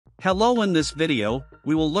Hello, in this video,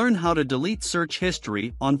 we will learn how to delete search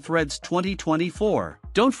history on Threads 2024.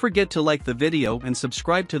 Don't forget to like the video and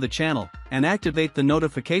subscribe to the channel, and activate the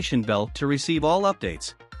notification bell to receive all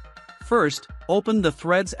updates. First, open the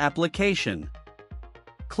Threads application.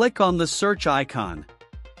 Click on the search icon.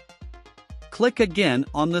 Click again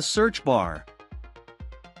on the search bar.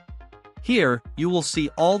 Here, you will see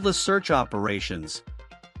all the search operations.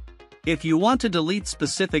 If you want to delete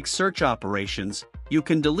specific search operations, you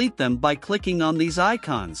can delete them by clicking on these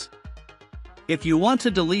icons. If you want to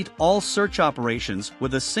delete all search operations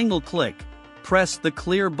with a single click, press the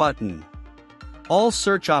clear button. All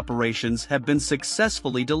search operations have been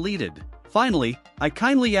successfully deleted. Finally, I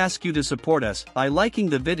kindly ask you to support us by liking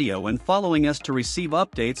the video and following us to receive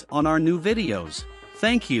updates on our new videos.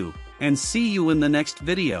 Thank you, and see you in the next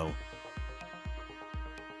video.